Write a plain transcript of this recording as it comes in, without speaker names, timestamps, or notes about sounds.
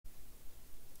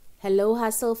Hello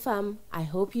Hustle fam, I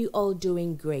hope you all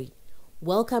doing great.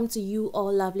 Welcome to you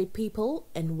all lovely people,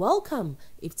 and welcome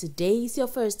if today is your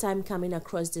first time coming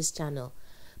across this channel.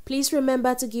 Please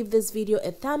remember to give this video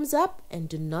a thumbs up and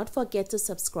do not forget to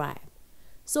subscribe.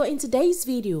 So in today's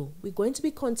video, we're going to be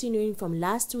continuing from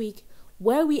last week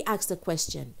where we asked the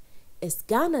question, is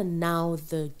Ghana now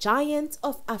the giant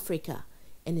of Africa,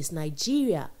 and is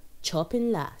Nigeria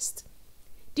chopping last?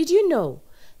 Did you know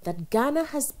that Ghana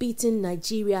has beaten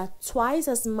Nigeria twice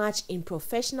as much in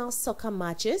professional soccer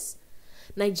matches?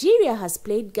 Nigeria has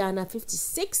played Ghana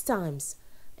 56 times,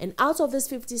 and out of these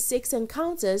 56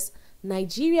 encounters,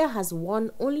 Nigeria has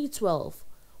won only 12,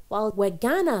 while where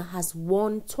Ghana has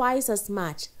won twice as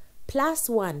much,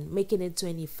 +1, making it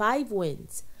 25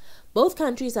 wins. Both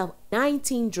countries have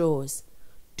 19 draws.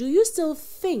 Do you still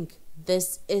think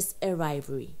this is a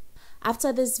rivalry?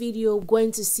 After this video, we're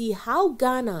going to see how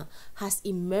Ghana has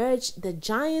emerged the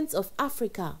giants of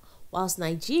Africa, whilst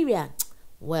Nigeria,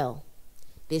 well,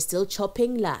 they're still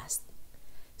chopping last.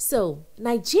 So,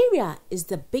 Nigeria is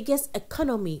the biggest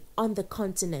economy on the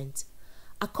continent.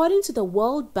 According to the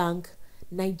World Bank,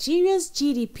 Nigeria's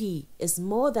GDP is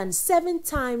more than 7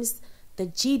 times the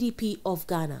GDP of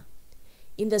Ghana.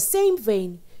 In the same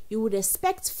vein, you would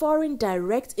expect foreign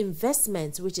direct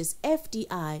investment, which is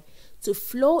FDI, to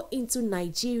flow into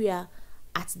Nigeria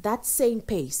at that same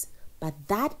pace, but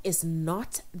that is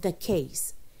not the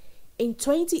case. In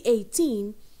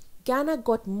 2018, Ghana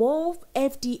got more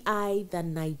FDI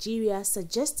than Nigeria,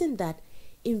 suggesting that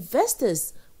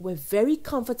investors were very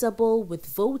comfortable with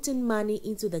voting money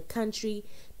into the country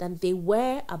than they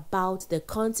were about the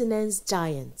continent's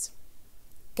giants.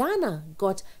 Ghana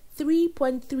got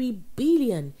 3.3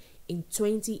 billion in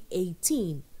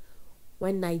 2018,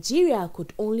 when Nigeria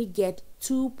could only get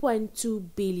 2.2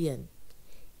 billion.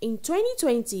 In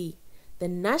 2020, the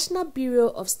National Bureau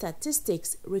of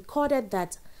Statistics recorded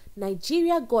that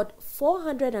Nigeria got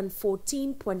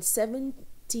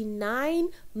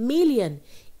 414.79 million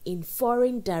in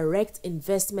foreign direct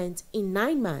investment in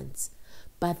 9 months,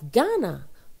 but Ghana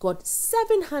got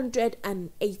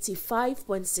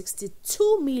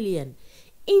 785.62 million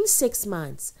in 6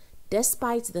 months.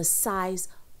 Despite the size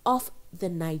of the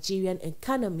Nigerian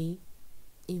economy,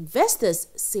 investors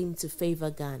seem to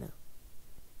favor Ghana.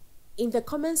 In the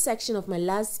comment section of my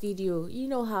last video, you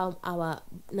know how our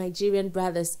Nigerian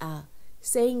brothers are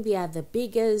saying they are the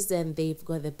biggest and they've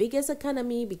got the biggest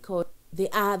economy because they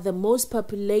are the most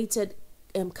populated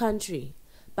country.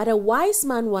 But a wise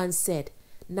man once said,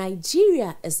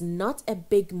 Nigeria is not a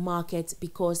big market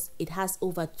because it has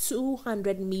over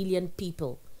 200 million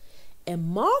people. A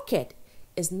market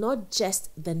is not just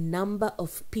the number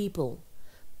of people,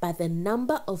 but the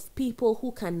number of people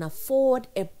who can afford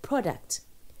a product.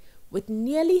 With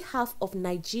nearly half of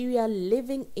Nigeria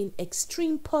living in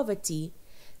extreme poverty,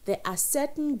 there are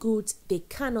certain goods they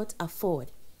cannot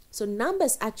afford. So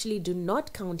numbers actually do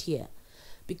not count here,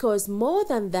 because more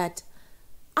than that,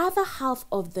 other half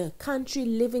of the country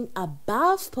living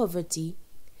above poverty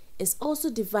is also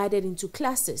divided into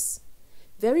classes.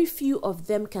 Very few of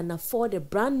them can afford a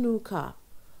brand new car.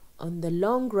 On the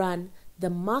long run, the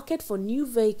market for new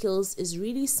vehicles is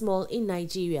really small in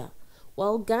Nigeria,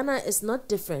 while Ghana is not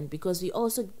different because we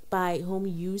also buy home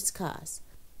used cars.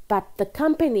 But the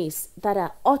companies that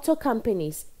are auto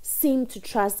companies seem to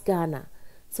trust Ghana.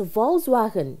 So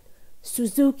Volkswagen,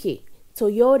 Suzuki,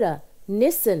 Toyota,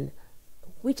 Nissan,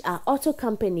 which are auto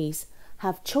companies,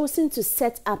 have chosen to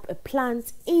set up a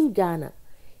plant in Ghana.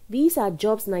 These are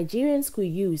jobs Nigerians could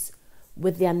use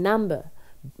with their number,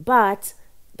 but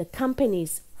the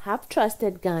companies have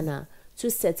trusted Ghana to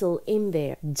settle in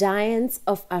there. Giants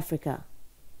of Africa.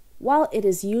 While it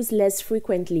is used less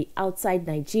frequently outside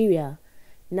Nigeria,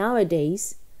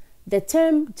 nowadays, the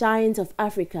term Giant of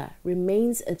Africa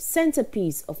remains a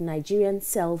centerpiece of Nigerian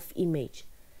self-image.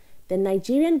 The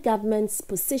Nigerian government's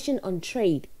position on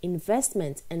trade,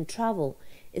 investment, and travel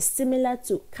is similar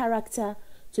to character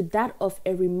to that of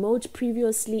a remote,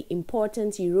 previously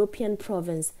important European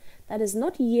province that is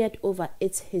not yet over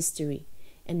its history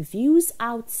and views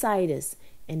outsiders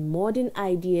and modern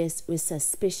ideas with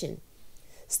suspicion.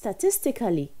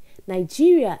 Statistically,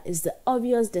 Nigeria is the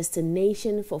obvious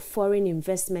destination for foreign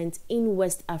investment in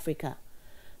West Africa,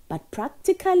 but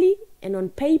practically and on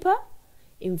paper,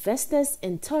 investors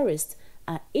and tourists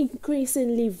are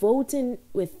increasingly voting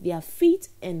with their feet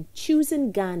and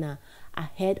choosing Ghana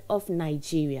ahead of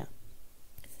Nigeria.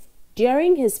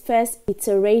 During his first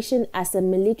iteration as a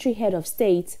military head of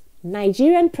state,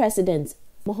 Nigerian President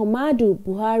Muhammadu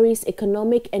Buhari's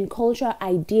economic and cultural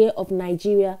idea of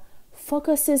Nigeria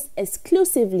focuses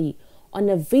exclusively on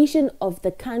a vision of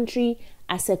the country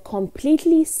as a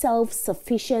completely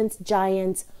self-sufficient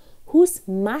giant whose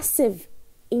massive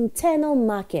internal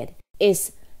market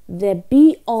is the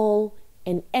be-all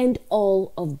and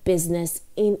end-all of business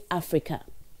in Africa.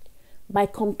 By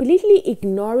completely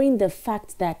ignoring the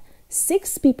fact that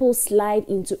 6 people slide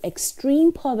into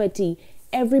extreme poverty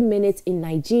every minute in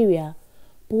Nigeria,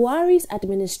 Buhari's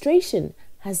administration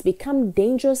has become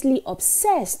dangerously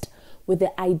obsessed with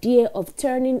the idea of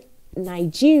turning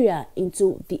Nigeria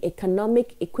into the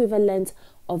economic equivalent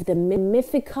of the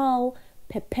mythical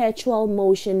perpetual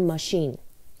motion machine.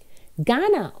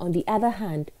 Ghana, on the other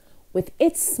hand, with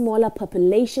its smaller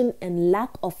population and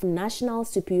lack of national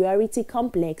superiority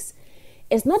complex,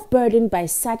 is not burdened by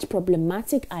such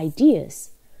problematic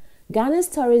ideas. Ghana's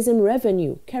tourism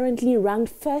revenue, currently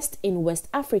ranked first in West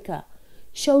Africa,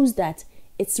 shows that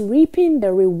it's reaping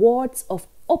the rewards of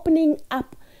opening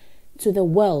up to the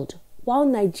world, while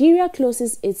Nigeria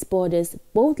closes its borders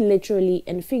both literally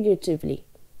and figuratively.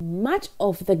 Much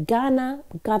of the Ghana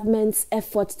government's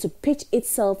effort to pitch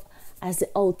itself as the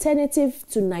alternative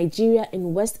to Nigeria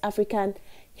in West Africa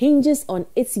hinges on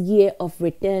its year of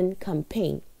return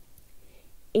campaign.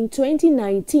 In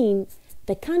 2019,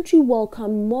 the country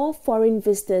welcomed more foreign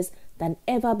visitors than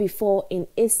ever before in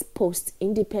its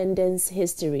post-independence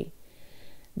history.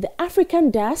 The African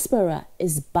diaspora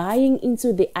is buying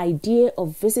into the idea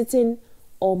of visiting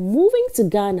or moving to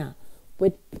Ghana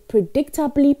with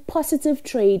predictably positive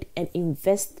trade and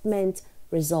investment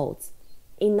results.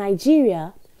 In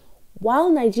Nigeria,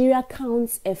 while Nigeria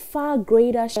counts a far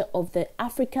greater share of the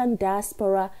African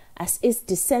diaspora as its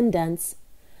descendants,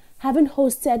 having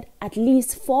hosted at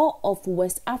least 4 of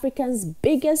West Africa's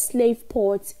biggest slave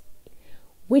ports,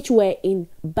 which were in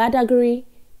Badagry,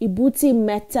 Ibuti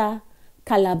Meta,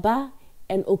 Calabar,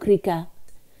 and Okrika,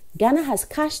 Ghana has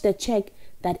cashed the check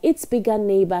that its bigger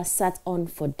neighbor sat on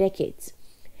for decades.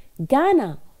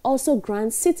 Ghana also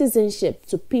grants citizenship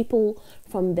to people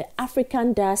from the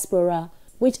African diaspora,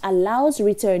 which allows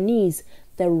returnees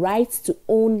the right to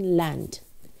own land.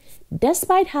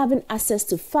 Despite having access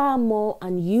to far more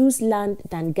unused land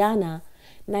than Ghana,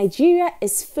 Nigeria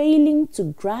is failing to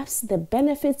grasp the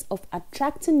benefits of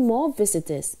attracting more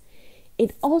visitors.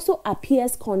 It also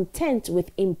appears content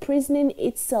with imprisoning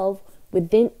itself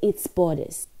within its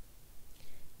borders.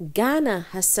 Ghana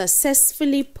has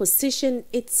successfully positioned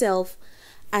itself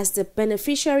as the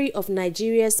beneficiary of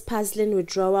Nigeria's puzzling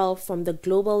withdrawal from the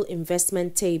global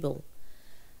investment table.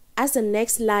 As the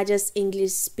next largest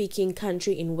English-speaking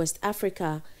country in West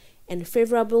Africa and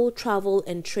favorable travel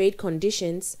and trade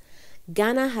conditions,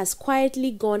 Ghana has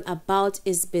quietly gone about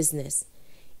its business.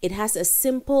 It has a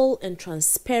simple and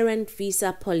transparent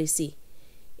visa policy.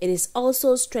 It is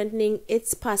also strengthening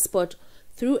its passport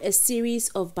through a series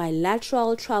of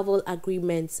bilateral travel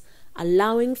agreements,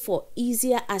 allowing for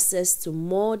easier access to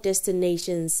more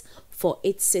destinations for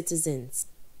its citizens.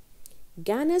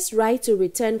 Ghana's Right to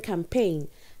Return campaign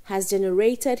has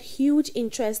generated huge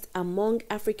interest among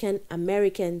African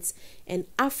Americans and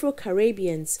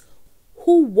Afro-Caribbeans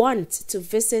who want to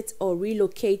visit or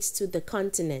relocate to the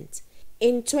continent.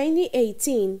 In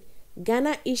 2018,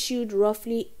 Ghana issued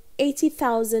roughly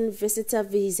 80,000 visitor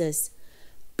visas.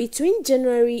 Between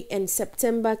January and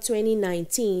September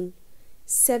 2019,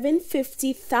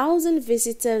 750,000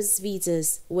 visitors'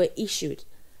 visas were issued,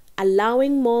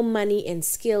 allowing more money and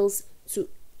skills to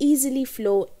easily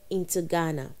flow into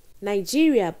Ghana.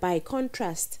 Nigeria, by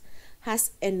contrast,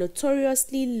 has a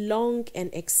notoriously long and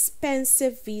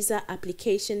expensive visa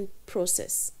application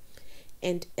process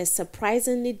and a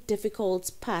surprisingly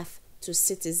difficult path to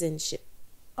citizenship.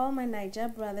 All my Niger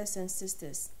brothers and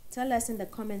sisters, tell us in the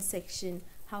comment section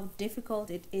how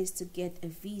difficult it is to get a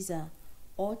visa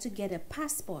or to get a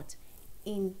passport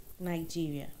in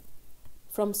Nigeria.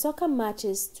 From soccer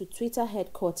matches to Twitter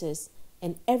headquarters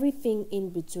and everything in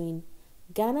between,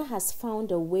 Ghana has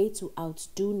found a way to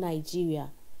outdo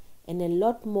Nigeria, and a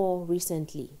lot more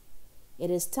recently. It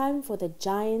is time for the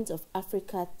giant of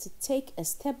Africa to take a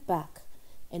step back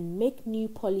and make new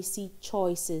policy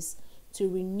choices to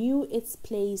renew its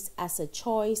place as a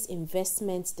choice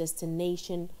investment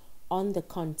destination on the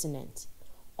continent,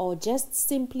 or just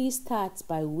simply start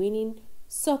by winning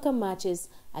soccer matches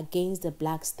against the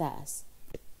Black Stars.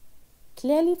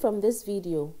 Clearly from this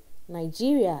video,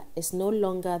 Nigeria is no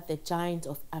longer the giant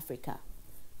of Africa,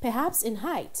 perhaps in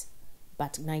height,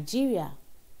 but Nigeria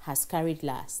has carried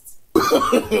last.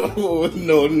 No.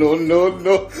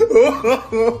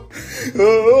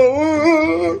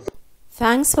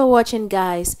 Thanks for watching,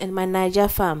 guys, and my Niger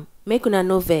fam. Make una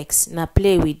no vex, na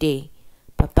play we dey.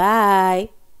 Bye bye.